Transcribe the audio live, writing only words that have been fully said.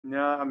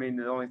No, I mean,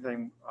 the only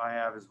thing I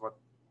have is what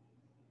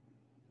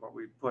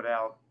we put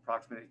out,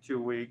 approximately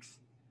 2 weeks.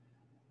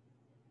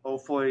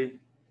 Hopefully,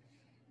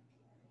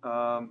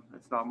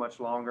 it's not much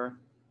longer,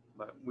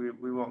 but we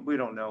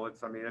don't know.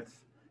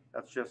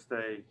 That's just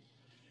the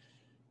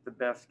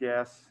best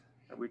guess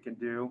that we can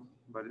do.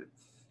 But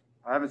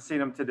I haven't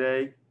seen him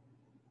today,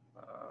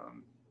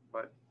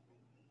 but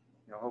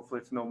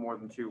hopefully it's no more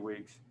than 2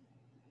 weeks.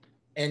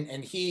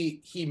 And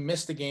he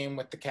missed the game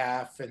with the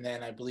calf, and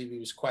then I believe he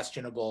was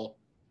questionable,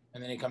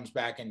 and then he comes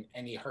back and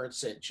he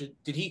hurts it.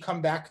 Did he come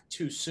back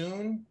too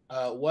soon?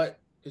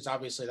 Because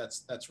obviously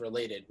that's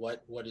related.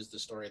 What is the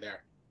story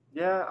there?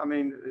 Yeah, I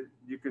mean,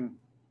 you can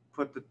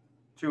put the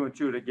two and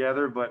two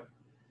together, but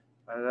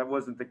that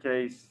wasn't the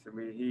case. I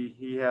mean,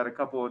 he had a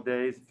couple of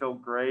days,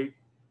 felt great,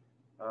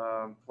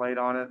 played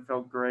on it,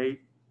 felt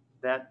great.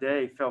 That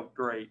day felt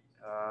great.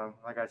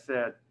 Like I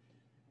said,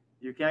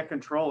 you can't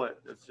control it.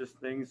 It's just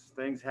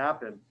things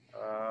happen.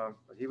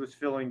 But he was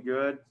feeling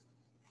good.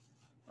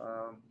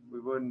 We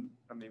wouldn't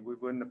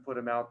have put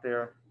him out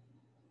there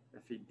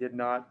if he did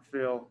not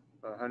feel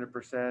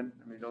 100%.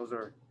 I mean, those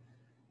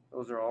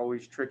are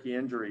always tricky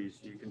injuries.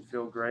 You can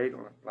feel great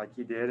like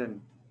he did, and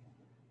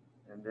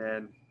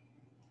then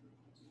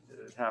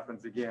it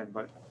happens again.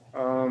 But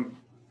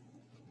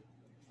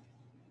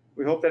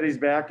we hope that he's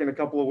back in a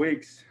couple of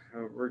weeks.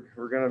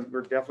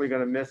 We're definitely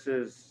gonna miss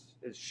his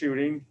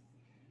shooting.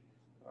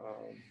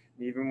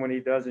 Even when he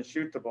doesn't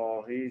shoot the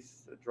ball, it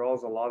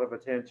draws a lot of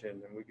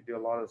attention, and we could do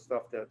a lot of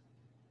stuff that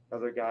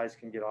other guys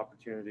can get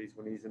opportunities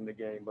when he's in the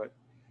game. But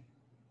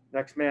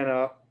next man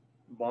up,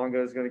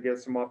 Bonga is going to get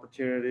some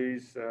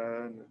opportunities.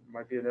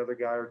 Might be another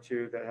guy or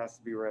two that has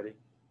to be ready.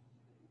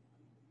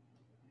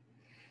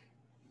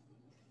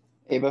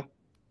 Ava?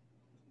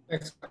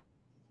 Thanks.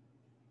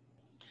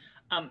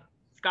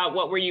 Scott,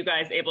 what were you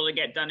guys able to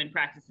get done in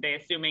practice today,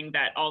 assuming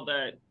that all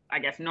the, I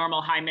guess,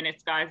 normal high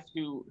minutes guys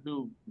who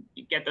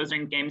get those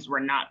in games were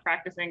not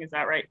practicing? Is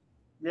that right?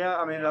 Yeah,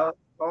 I mean, the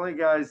only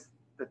guys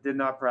that did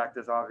not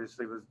practice,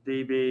 obviously, was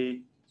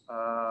DB,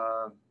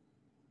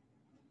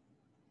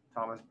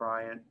 Thomas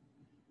Bryant.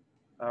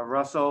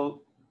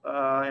 Russell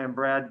and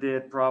Brad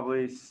did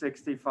probably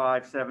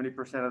 65,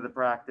 70% of the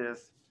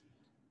practice.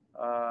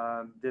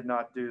 Did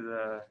not do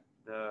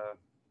the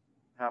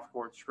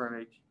half-court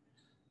scrimmage.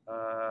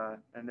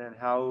 And then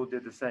Hao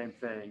did the same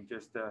thing,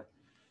 just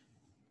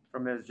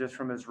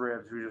from his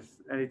ribs.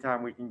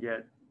 Anytime we can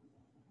get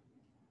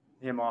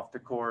him off the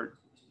court,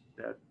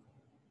 that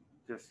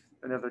just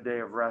another day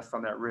of rest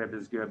on that rib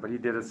is good. But he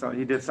did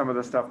some of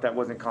the stuff that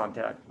wasn't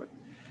contact, but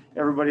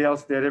everybody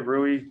else did it.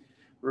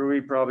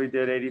 Rui probably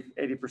did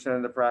 80%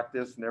 of the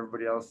practice, and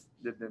everybody else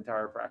did the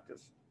entire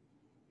practice.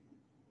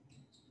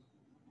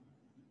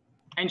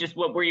 And just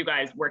what were you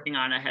guys working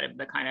on ahead of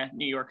the kind of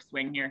New York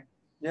swing here?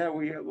 Yeah,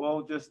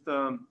 just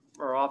our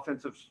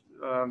offensive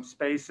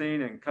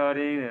spacing and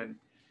cutting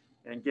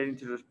and getting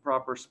to the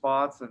proper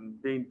spots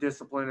and being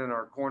disciplined in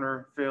our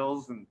corner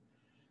fills and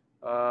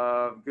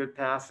good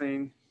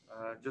passing.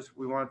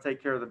 We want to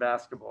take care of the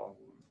basketball.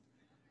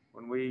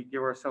 When we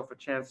give ourselves a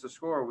chance to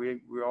score, we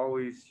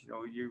always,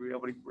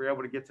 we're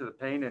able to get to the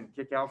paint and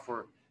kick out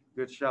for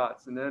good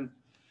shots. And then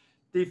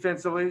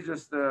defensively,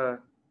 just to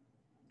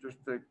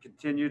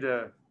continue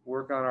to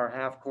work on our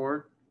half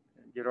court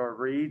and get our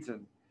reads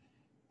and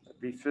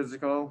be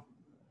physical.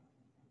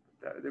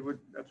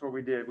 That's what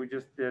we did. We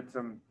just did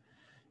some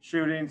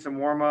shooting, some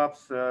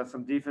warm-ups,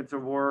 some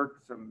defensive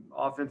work, some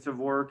offensive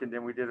work, and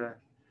then we did a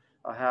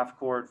half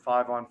court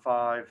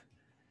 5-on-5,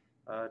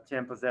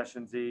 10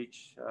 possessions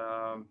each,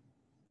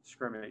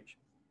 scrimmage.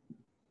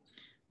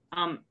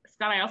 Scott,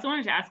 I also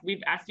wanted to ask,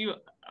 we've asked you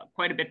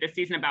quite a bit this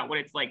season about what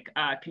it's like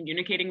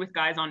communicating with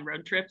guys on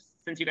road trips,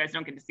 since you guys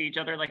don't get to see each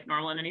other like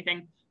normal and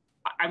anything.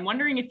 I'm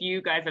wondering if you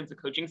guys as a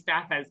coaching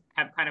staff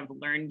have kind of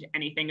learned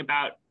anything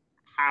about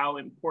how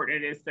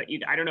important it is that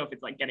I don't know if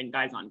it's like getting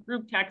guys on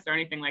group text or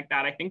anything like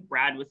that. I think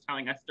Brad was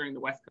telling us during the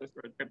West Coast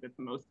road trip that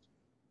the most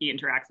he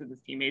interacts with his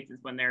teammates is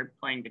when they're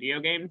playing video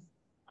games.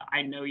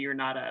 I know you're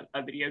not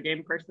a video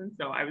game person,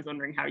 so I was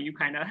wondering how you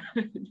kind of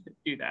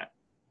do that.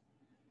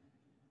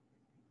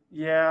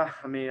 Yeah,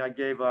 I mean, I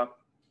gave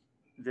up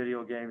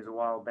video games a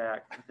while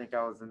back. I think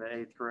I was in the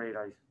 8th grade.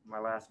 My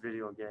last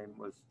video game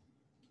was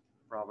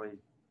probably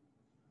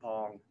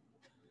Pong.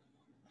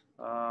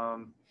 I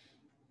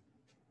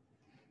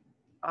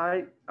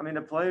mean,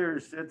 the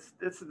players,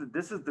 this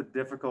is the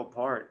difficult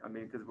part. I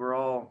mean, because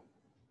we're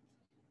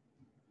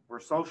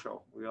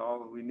social.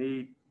 We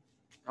need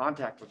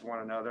contact with one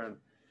another, and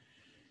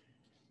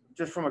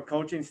just from a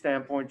coaching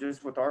standpoint,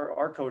 just with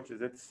our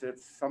coaches, it's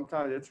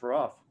sometimes it's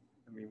rough.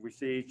 I mean, we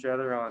see each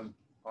other on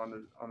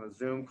the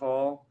Zoom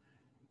call,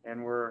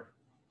 and we're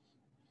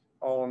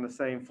all on the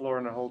same floor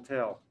in a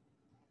hotel.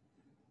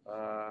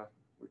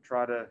 We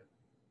try to,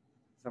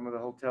 some of the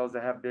hotels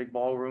that have big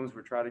ballrooms,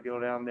 we try to go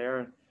down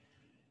there,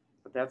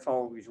 but that's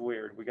always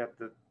weird. We got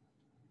the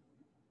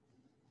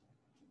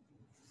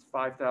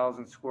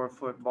 5,000 square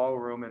foot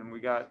ballroom, and we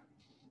got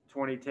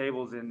 20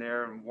 tables in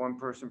there and one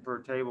person per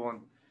table, and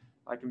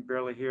I can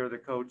barely hear the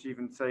coach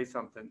even say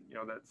something.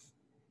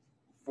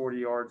 40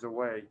 yards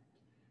away.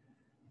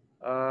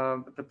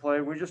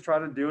 But we just try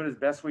to do it as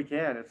best we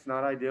can. It's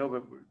not ideal,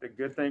 but the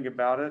good thing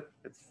about it,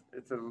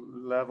 it's a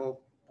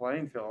level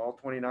playing field. All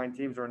 29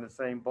 teams are in the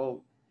same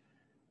boat.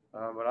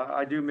 But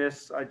I do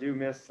miss a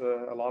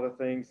lot of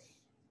things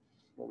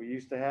what we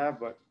used to have,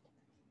 but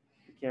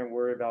you can't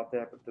worry about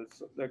that. But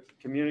the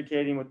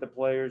communicating with the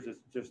players is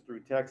just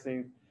through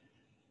texting.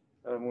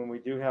 When we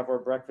do have our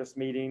breakfast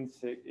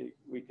meetings,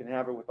 we can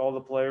have it with all the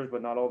players,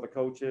 but not all the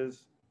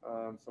coaches.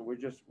 So we're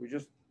just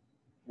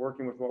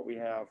working with what we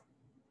have.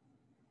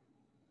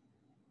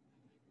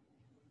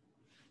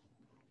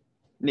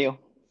 Neil.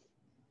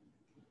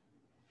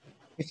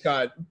 Hey,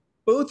 Scott,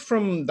 both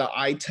from the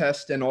eye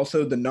test and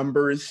also the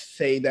numbers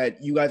say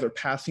that you guys are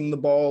passing the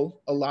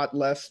ball a lot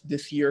less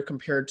this year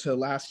compared to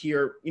last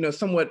year,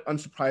 somewhat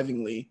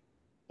unsurprisingly.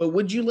 But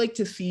would you like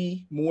to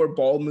see more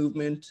ball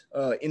movement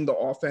in the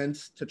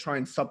offense to try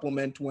and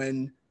supplement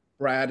when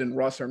Brad and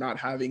Russ are not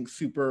having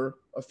super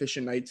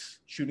efficient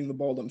nights shooting the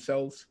ball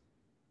themselves?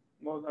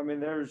 Well, I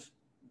mean, there's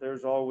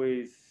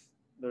always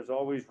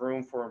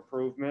room for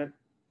improvement.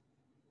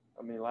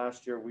 I mean,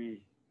 last year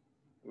we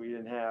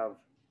didn't have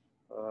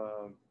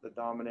the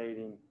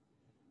dominating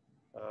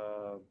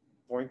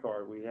point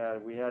guard. We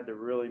had to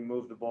really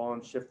move the ball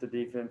and shift the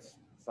defense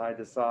side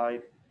to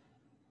side.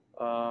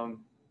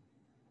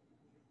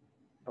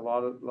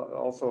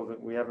 Also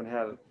that we haven't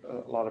had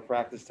a lot of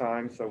practice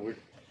time, so we're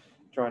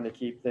trying to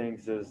keep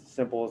things as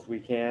simple as we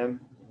can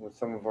with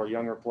some of our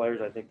younger players.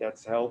 I think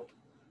that's helped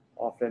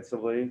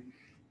offensively.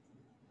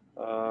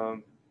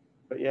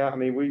 But yeah, I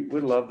mean, we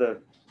love the.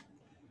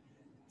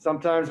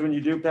 Sometimes when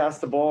you do pass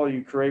the ball,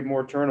 you create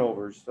more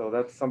turnovers. So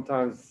that's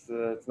sometimes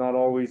it's not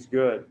always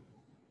good.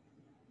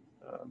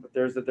 But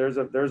there's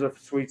a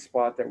sweet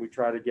spot that we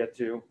try to get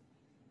to.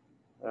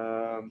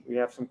 We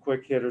have some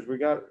quick hitters. We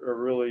got a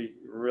really,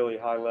 really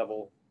high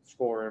level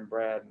scorer in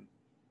Brad.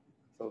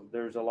 So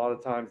there's a lot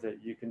of times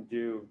that you can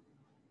do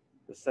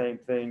the same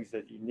things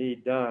that you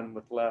need done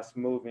with less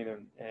moving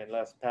and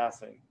less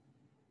passing.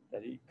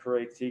 That he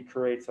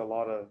creates a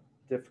lot of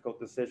difficult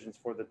decisions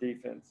for the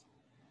defense.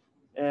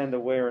 And the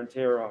wear and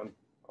tear on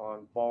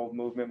ball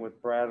movement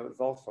with Brad is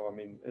also, I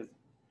mean,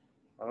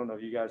 I don't know,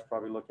 you guys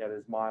probably look at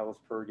his miles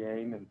per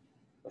game and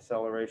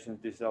accelerations,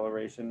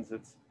 decelerations.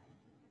 It's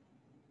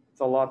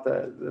a lot.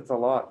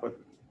 But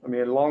I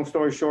mean, long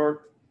story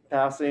short,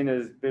 passing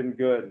has been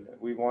good.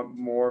 We want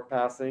more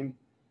passing,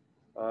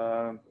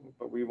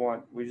 but we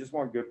just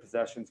want good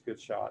possessions, good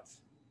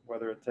shots,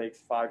 whether it takes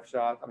 5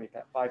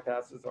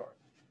 passes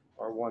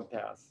or 1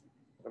 pass.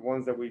 The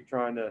ones that we're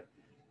trying to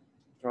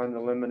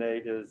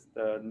eliminate is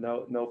the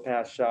no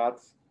pass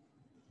shots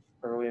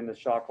early in the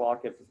shot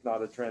clock if it's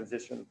not a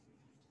transition,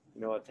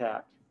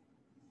 attack.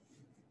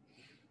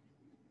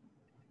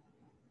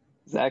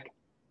 Zach.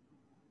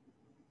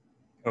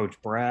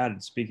 Coach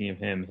Brad, speaking of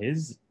him,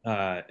 his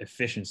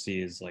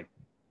efficiency is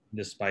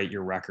despite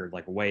your record,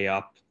 way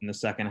up in the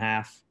second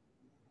half.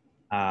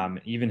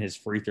 Even his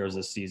free throws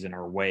this season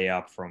are way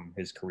up from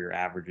his career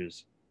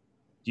averages.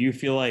 Do you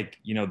feel like,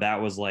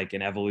 that was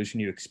an evolution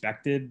you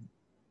expected?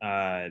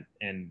 How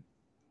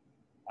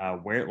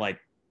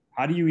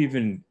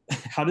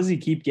does he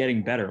keep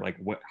getting better?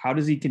 How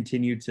does he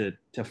continue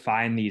to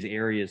find these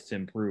areas to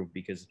improve?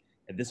 Because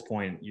at this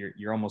point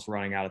you're almost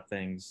running out of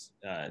things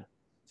to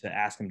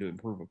ask him to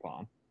improve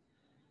upon.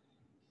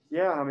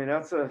 Yeah. I mean,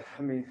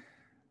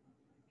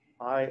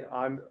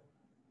 I'm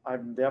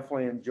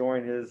definitely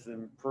enjoying his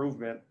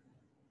improvement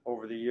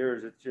over the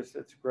years.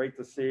 It's great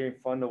to see and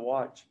fun to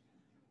watch.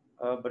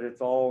 But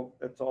it's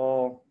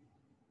all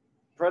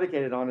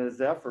predicated on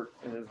his effort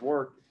and his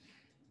work.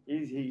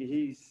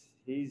 He's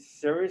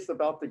serious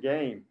about the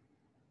game.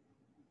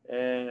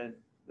 And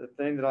the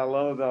thing that I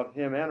love about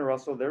him and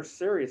Russell, they're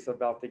serious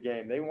about the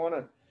game. They want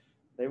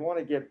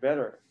to get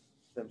better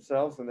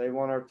themselves, and they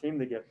want our team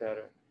to get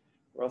better.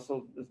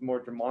 Russell is more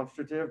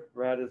demonstrative.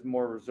 Brad is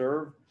more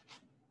reserved.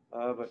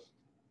 But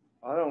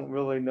I don't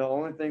really know. The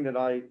only thing that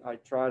I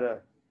try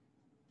to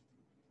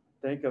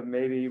think of,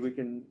 maybe we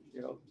can,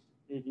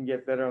 he can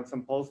get better on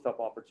some post-up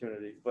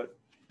opportunities. But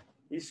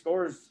he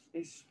scores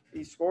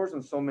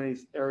in so many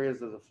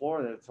areas of the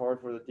floor that it's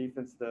hard for the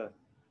defense to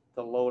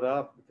load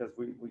up, because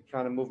we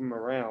kind of move him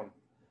around,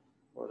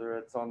 whether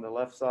it's on the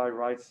left side,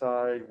 right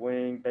side,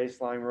 wing,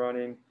 baseline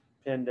running,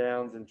 pin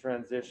downs and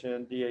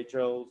transition,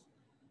 DHOs.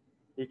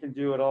 He can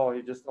do it all.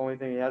 The only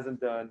thing he hasn't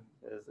done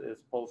is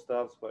post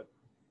ups. But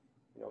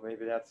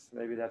maybe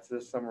that's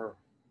this summer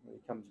when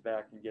he comes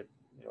back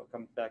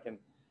and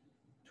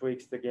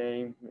tweaks the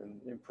game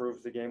and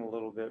improves the game a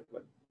little bit.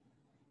 But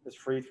his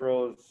free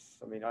throws,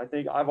 I mean, I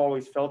think I've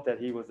always felt that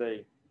he was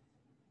a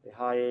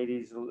high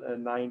 80s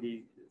and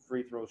 90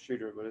 free throw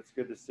shooter, but it's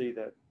good to see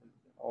that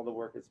all the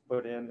work is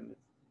put in and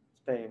it's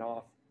paying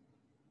off.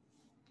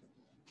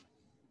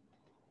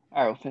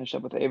 All right, we'll finish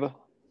up with Ava.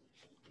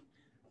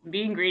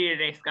 Being greedy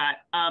today, Scott.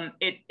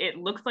 It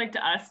looks like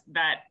to us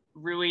that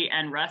Rui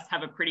and Russ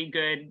have a pretty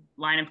good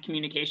line of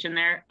communication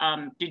there.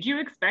 Did you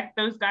expect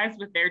those guys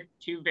with their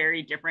 2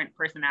 very different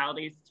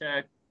personalities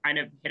to kind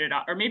of hit it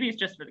off, or maybe it's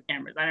just for the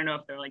cameras. I don't know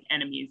if they're like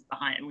enemies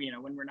behind, you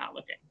know, when we're not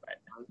looking, but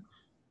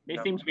they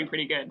seem to be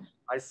pretty good.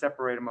 I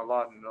separate them a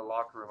lot in the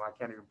locker room. I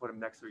can't even put them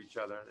next to each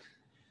other.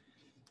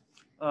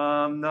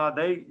 No,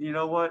 you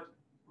know what?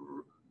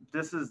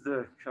 This is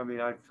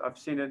I've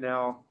seen it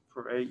now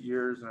for 8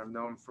 years, and I've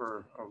known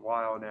for a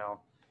while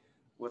now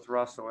with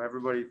Russell.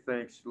 Everybody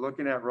thinks,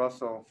 looking at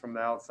Russell from the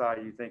outside,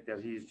 you think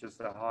that he's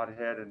just a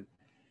hothead and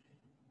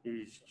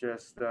he's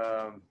just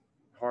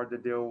hard to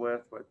deal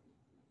with. But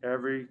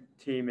every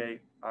teammate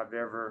I've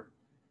ever,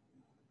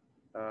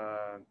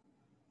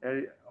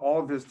 all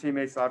of his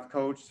teammates I've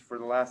coached for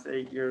the last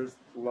 8 years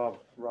love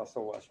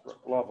Russell Westbrook,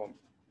 love him.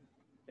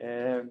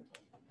 And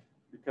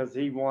because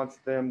he wants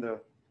them to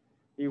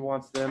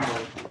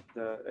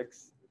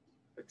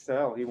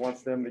excel. He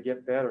wants them to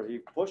get better. He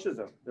pushes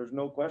them. There's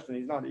no question.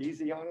 He's not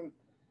easy on them,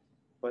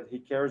 but he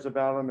cares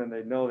about them, and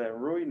they know that.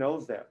 Rui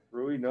knows that.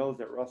 Rui knows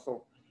that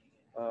Russell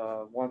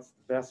wants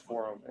the best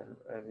for him,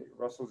 and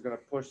Russell's going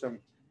to push them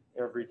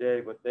every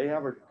day. But they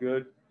have a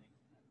good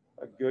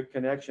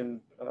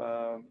connection.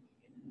 I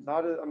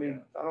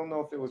don't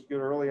know if it was good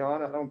early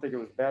on. I don't think it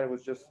was bad. It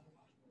was just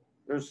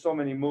there's so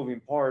many moving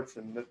parts,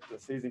 and the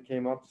season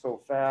came up so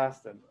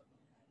fast, and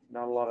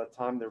not a lot of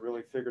time to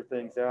really figure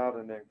things out,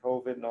 and then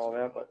COVID and all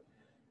that. But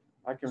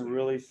I can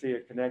really see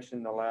a connection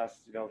in the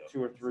last,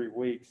 2 or 3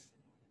 weeks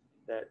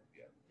that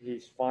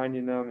he's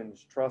finding them and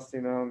he's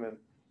trusting them, and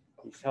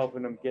he's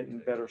helping them get in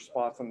better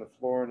spots on the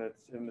floor, and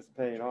it's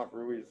paying off.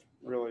 Rui's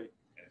really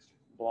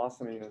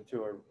blossoming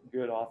into a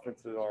good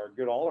offensive or a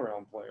good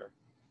all-around player.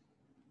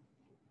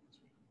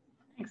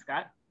 Thanks,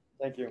 Scott.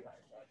 Thank you.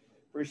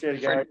 Appreciate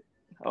it, guys.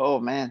 Oh,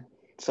 man.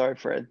 Sorry,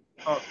 Fred.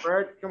 Oh,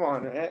 Fred, come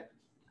on.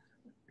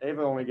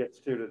 Ava only gets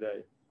 2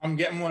 today. I'm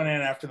getting one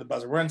in after the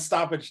buzzer. We're in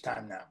stoppage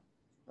time now.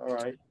 All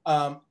right.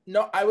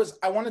 No,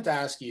 I wanted to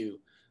ask you,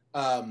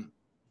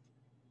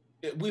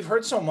 we've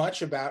heard so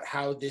much about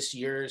how this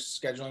year's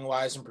scheduling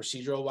wise and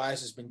procedural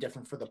wise has been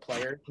different for the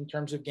player in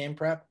terms of game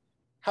prep.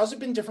 How's it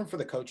been different for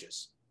the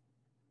coaches?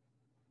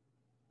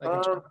 Like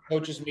in terms of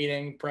coaches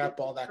meeting, prep,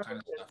 all that kind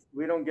of stuff.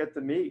 We don't get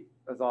to meet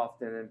as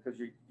often, and because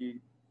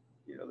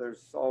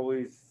there's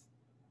always,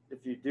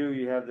 if you do,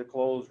 you have the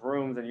closed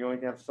rooms and you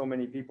only have so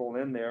many people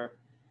in there.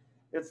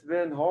 It's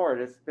been hard.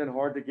 It's been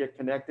hard to get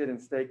connected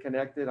and stay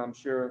connected. I'm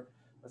sure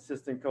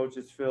assistant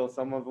coaches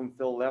some of them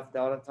feel left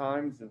out at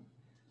times. And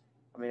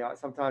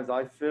sometimes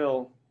I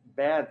feel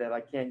bad that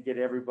I can't get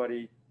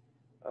everybody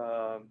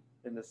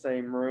in the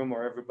same room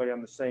or everybody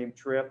on the same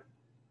trip.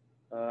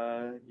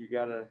 You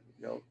got to,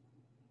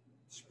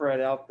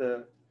 spread out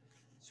the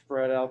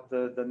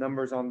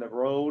numbers on the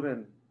road,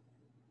 and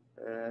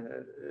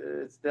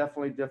it's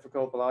definitely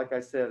difficult. But like I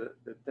said,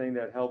 the thing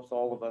that helps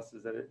all of us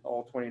is that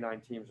all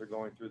 29 teams are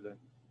going through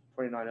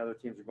 29 other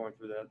teams are going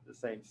through the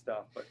same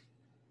stuff. But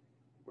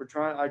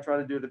I try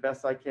to do the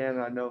best I can.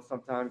 And I know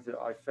sometimes that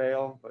I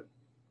fail, but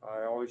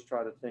I always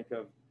try to think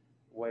of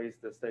ways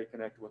to stay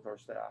connected with our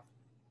staff.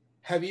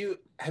 Have you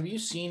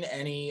seen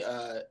any,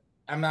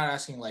 I'm not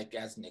asking like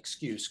as an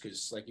excuse,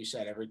 because like you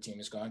said, every team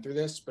is going through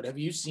this, but have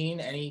you seen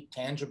any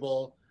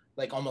tangible,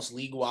 like almost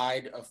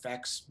league-wide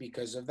effects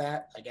because of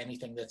that? Like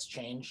anything that's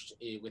changed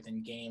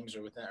within games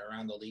or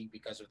around the league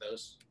because of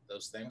those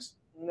things?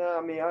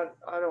 No,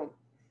 I don't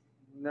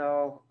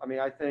know.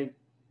 I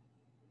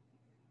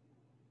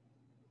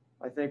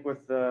think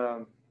with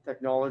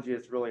technology,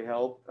 it's really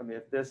helped.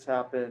 If this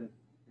happened,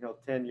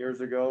 10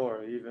 years ago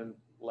or even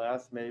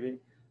less, maybe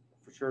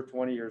for sure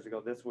 20 years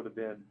ago, it would have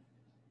been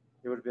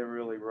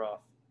really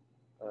rough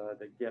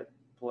to get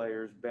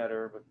players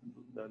better, but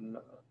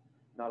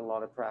not a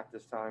lot of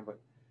practice time. But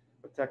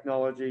with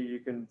technology, you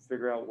can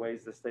figure out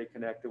ways to stay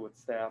connected with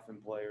staff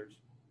and players.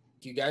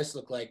 You guys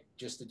look like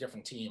just a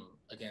different team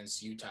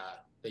against Utah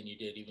than you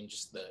did even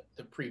just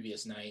the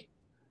previous night.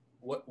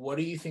 What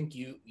do you think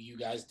you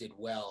guys did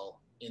well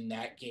in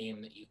that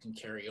game that you can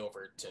carry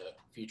over to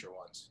future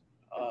ones?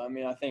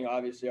 I think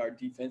obviously our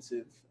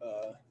defensive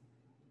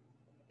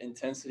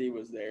intensity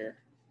was there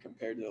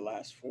compared to the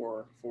last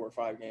four or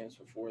five games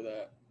before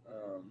that.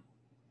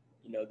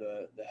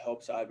 The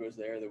help side was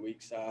there, the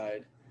weak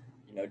side,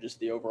 just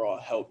the overall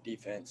help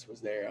defense was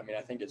there.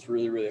 I think it's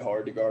really, really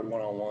hard to guard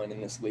one-on-one in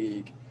this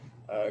league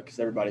because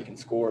everybody can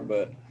score,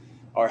 but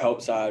our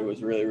help side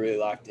was really, really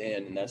locked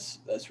in, and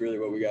that's really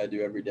what we got to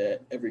do every day,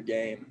 every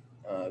game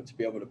to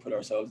be able to put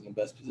ourselves in the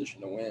best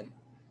position to win.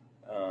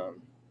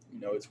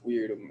 It's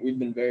weird. We've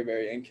been very,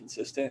 very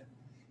inconsistent,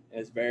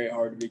 and it's very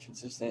hard to be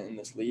consistent in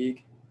this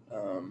league.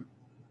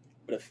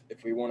 But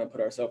if we want to put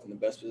ourselves in the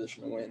best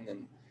position to win,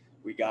 then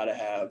we got to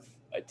have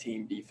a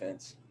team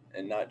defense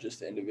and not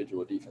just an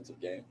individual defensive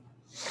game.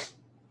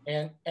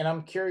 And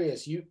I'm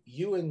curious,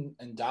 you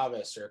and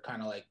Davis are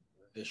kind of like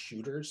the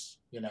shooters,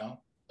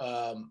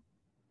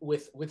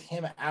 with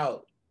him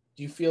out,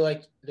 do you feel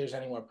like there's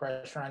any more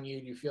pressure on you?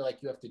 Do you feel like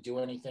you have to do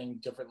anything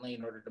differently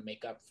in order to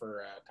make up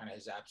for kind of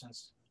his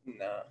absence?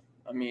 No.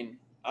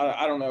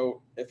 I don't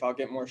know if I'll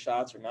get more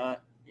shots or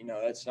not.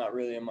 That's not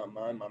really in my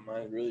mind. My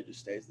mind really just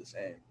stays the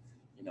same.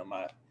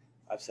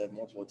 I've said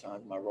multiple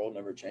times, my role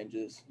never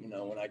changes. You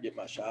know, when I get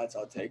my shots,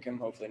 I'll take them,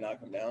 hopefully knock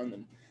them down,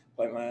 and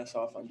play my ass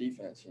off on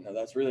defense. You know,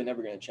 that's really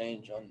never going to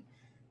change on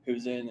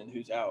who's in and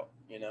who's out.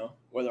 You know,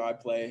 whether I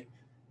play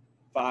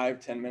 5,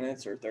 10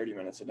 minutes or 30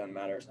 minutes, it doesn't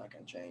matter. It's not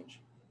going to change.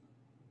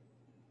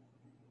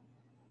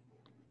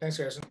 Thanks,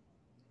 Garrison.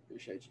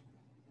 Appreciate you.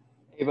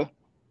 Ava.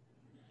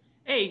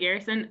 Hey,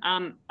 Garrison.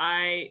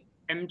 I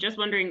am just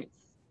wondering,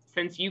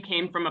 since you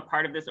came from a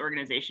part of this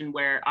organization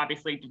where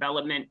obviously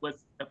development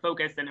was the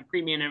focus and a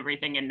premium and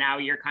everything, and now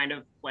you're kind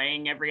of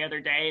playing every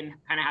other day and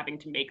kind of having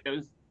to make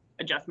those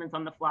adjustments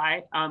on the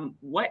fly.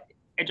 What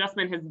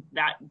adjustment has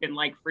that been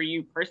like for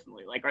you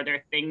personally? Like, are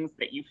there things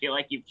that you feel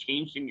like you've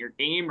changed in your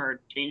game or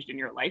changed in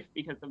your life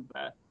because of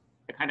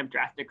the kind of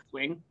drastic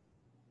swing?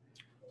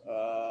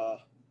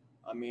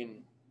 I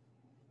mean,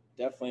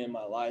 definitely in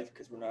my life,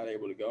 because we're not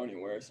able to go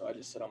anywhere. So I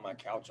just sit on my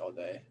couch all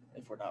day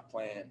if we're not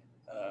playing,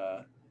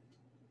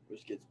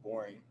 which gets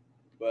boring.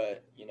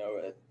 But, you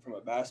know, from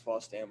a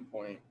basketball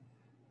standpoint,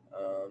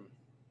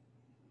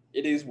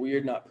 it is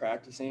weird not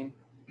practicing.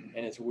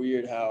 And it's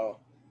weird how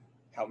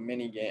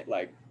many games,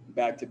 like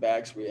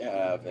back-to-backs we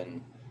have,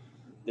 and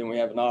then we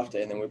have an off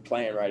day and then we're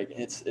playing right again.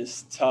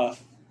 It's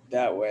tough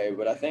that way.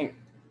 But I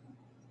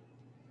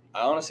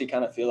honestly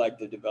kind of feel like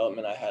the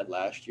development I had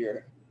last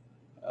year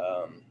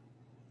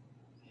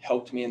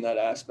helped me in that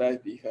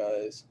aspect,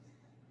 because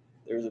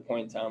there was a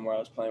point in time where I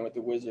was playing with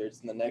the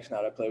Wizards, and the next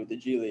night I played with the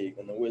G League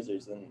and the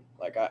Wizards. And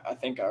like, I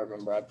think I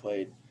remember I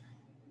played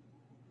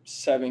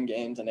 7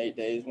 games in 8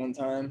 days one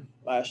time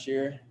last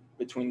year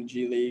between the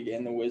G League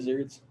and the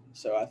Wizards.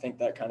 So I think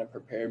that kind of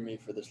prepared me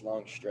for this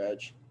long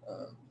stretch.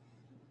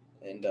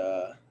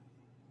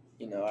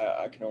 You know,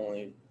 I can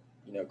only,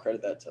 you know,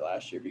 credit that to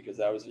last year, because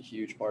that was a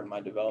huge part of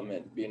my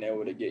development, being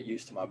able to get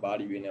used to my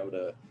body, being able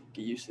to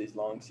get used to these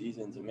long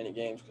seasons and many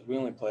games, because we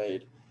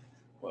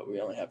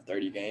only have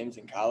 30 games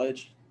in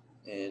college,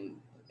 and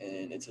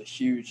it's a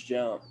huge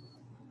jump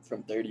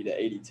from 30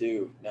 to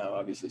 82. Now,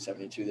 obviously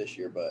 72 this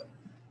year, but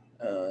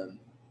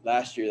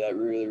last year that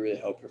really, really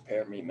helped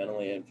prepare me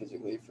mentally and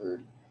physically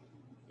for,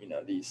 you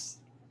know, these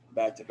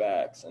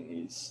back-to-backs and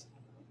these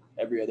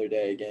every other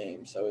day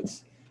games. So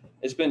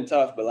it's been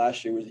tough, but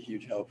last year was a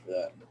huge help for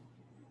that.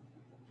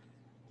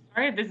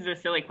 Sorry if this is a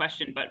silly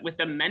question, but with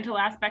the mental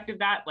aspect of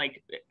that,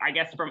 like, I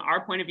guess from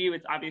our point of view,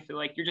 it's obviously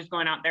like you're just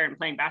going out there and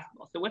playing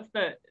basketball. So what's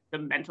the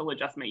mental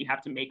adjustment you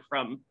have to make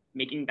from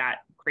making that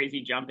crazy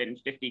jump in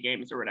 50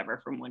 games or whatever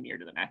from one year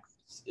to the next?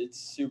 It's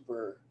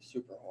super,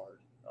 super hard.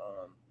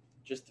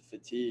 Just the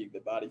fatigue,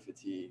 the body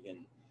fatigue. And,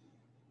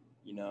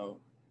 you know,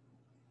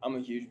 I'm a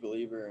huge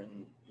believer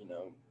in, you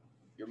know,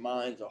 your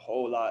body's a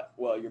whole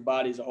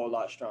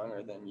lot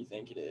stronger than you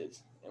think it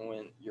is. And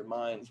when your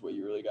mind's what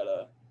you really got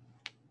to,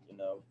 you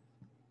know,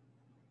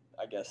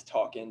 I guess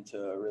talk into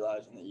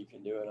realizing that you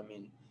can do it. I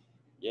mean,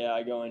 yeah,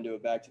 I go into a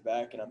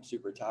back-to-back and I'm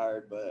super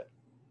tired, but,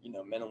 you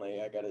know,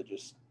 mentally I got to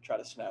just try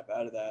to snap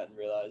out of that and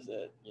realize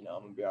that, you know,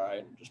 I'm going to be all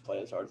right and just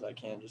play as hard as I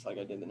can, just like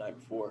I did the night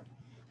before.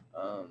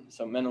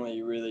 So mentally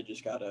you really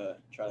just got to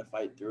try to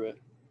fight through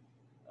it,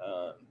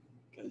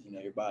 because, you know,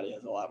 your body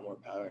has a lot more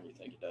power than you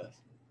think it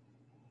does.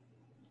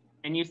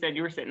 And you said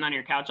you were sitting on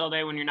your couch all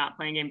day when you're not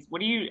playing games.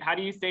 How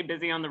do you stay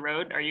busy on the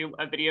road? Are you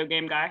a video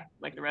game guy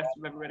like the rest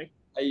of everybody?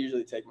 I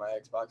usually take my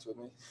Xbox with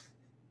me.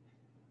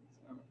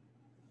 So.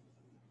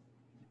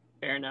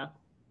 Fair enough.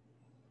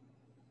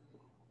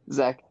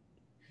 Zach.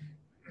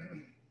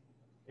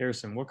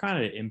 Harrison, what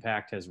kind of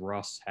impact has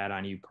Russ had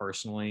on you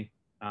personally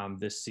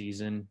this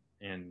season?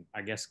 And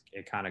I guess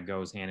it kind of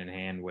goes hand in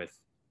hand with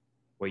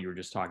what you were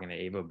just talking to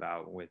Ava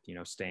about, with, you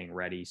know, staying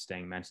ready,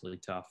 staying mentally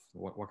tough.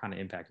 What kind of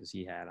impact has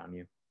he had on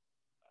you?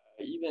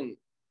 Even,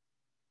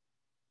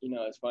 you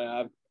know, it's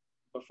funny.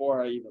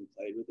 Before I even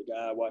played with the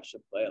guy, I watched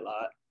him play a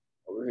lot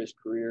over his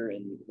career.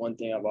 And one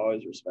thing I've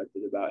always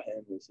respected about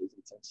him was his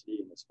intensity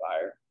and his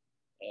fire.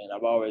 And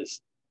I've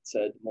always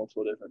said to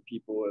multiple different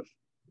people, if,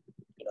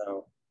 you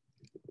know,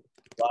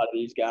 a lot of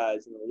these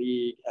guys in the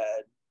league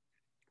had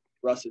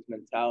Russ's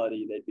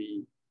mentality, they'd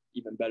be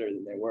even better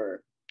than they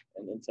were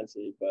in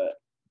intensity.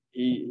 But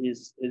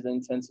his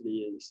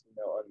intensity is, you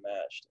know,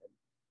 unmatched. And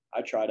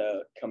I try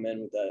to come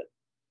in with that.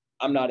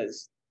 I'm not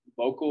as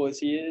vocal as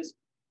he is,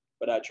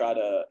 but I try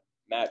to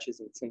match his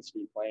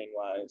intensity playing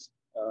wise.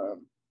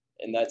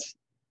 And that's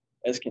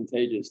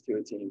contagious to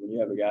a team. When you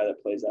have a guy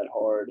that plays that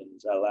hard and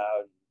is that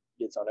loud and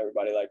gets on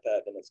everybody like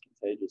that, then it's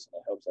contagious,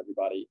 and it helps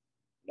everybody,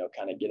 you know,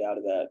 kind of get out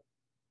of that,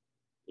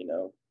 you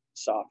know,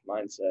 soft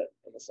mindset,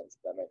 in a sense,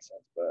 if that makes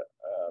sense. But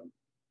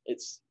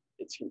it's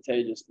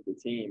contagious to the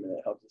team, and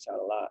it helps us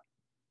out a lot.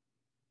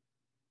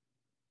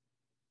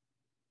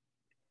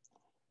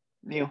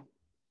 Neil.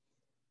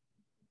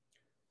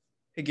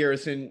 Hey,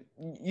 Garrison,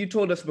 you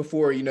told us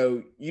before, you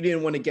know, you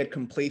didn't want to get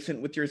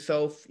complacent with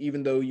yourself,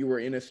 even though you were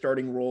in a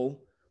starting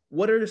role.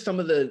 What are some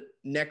of the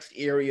next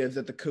areas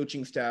that the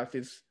coaching staff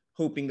is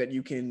hoping that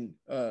you can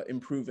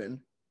improve in?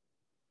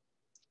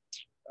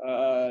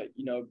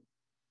 You know,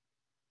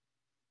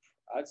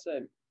 I'd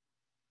say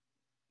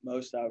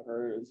most I've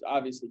heard is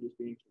obviously just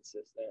being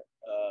consistent.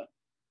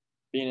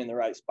 being in the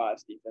right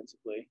spots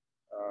defensively.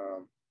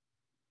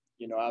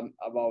 You know,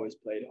 I've always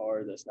played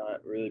hard. That's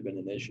not really been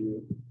an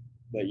issue.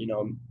 But, you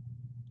know,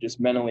 just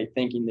mentally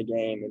thinking the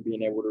game and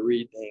being able to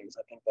read things,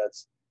 I think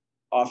that's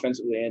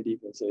offensively and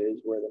defensively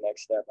is where the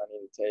next step I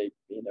need to take,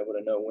 being able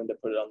to know when to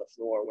put it on the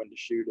floor, when to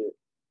shoot it.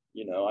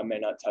 You know, I may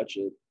not touch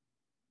it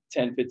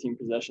 10, 15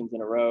 possessions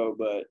in a row,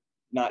 but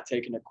not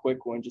taking a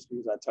quick one just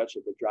because I touch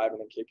it, but driving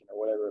and kicking or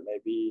whatever it may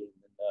be. And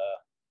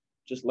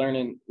just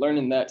learning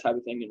that type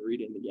of thing and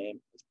reading the game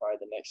is probably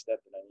the next step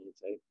that I need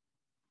to take.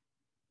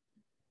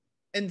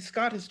 And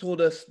Scott has told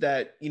us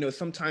that, you know,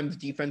 sometimes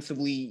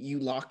defensively you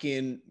lock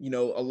in, you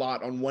know, a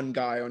lot on one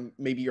guy on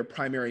maybe your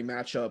primary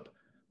matchup.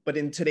 But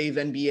in today's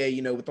NBA,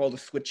 you know, with all the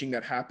switching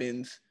that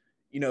happens,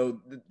 you know,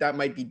 that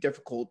might be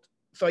difficult.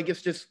 So I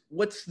guess just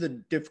what's the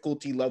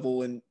difficulty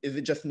level, and is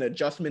it just an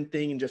adjustment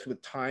thing and just with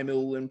time it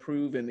will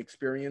improve and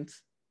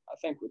experience? I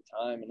think with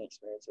time and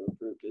experience it will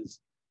improve because,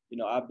 you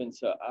know, I've been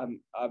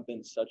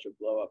such a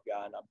blow up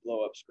guy, and I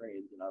blow up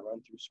screens and I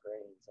run through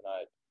screens and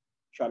I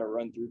try to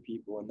run through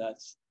people, and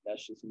that's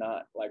just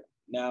not like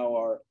now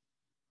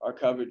our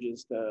coverage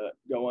is to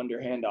go under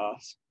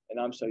handoffs, and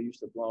I'm so used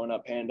to blowing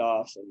up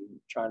handoffs and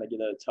trying to get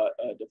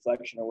a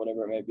deflection or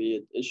whatever it may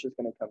be. It's just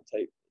going to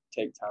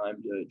take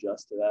time to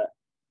adjust to that.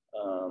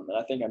 And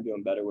I think I'm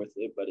doing better with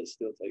it, but it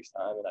still takes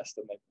time and I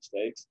still make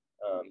mistakes.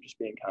 Just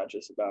being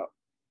conscious about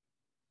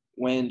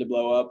when to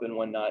blow up and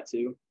when not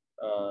to.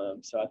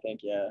 So I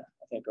think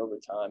over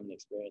time and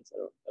experience,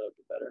 it'll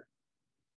get better.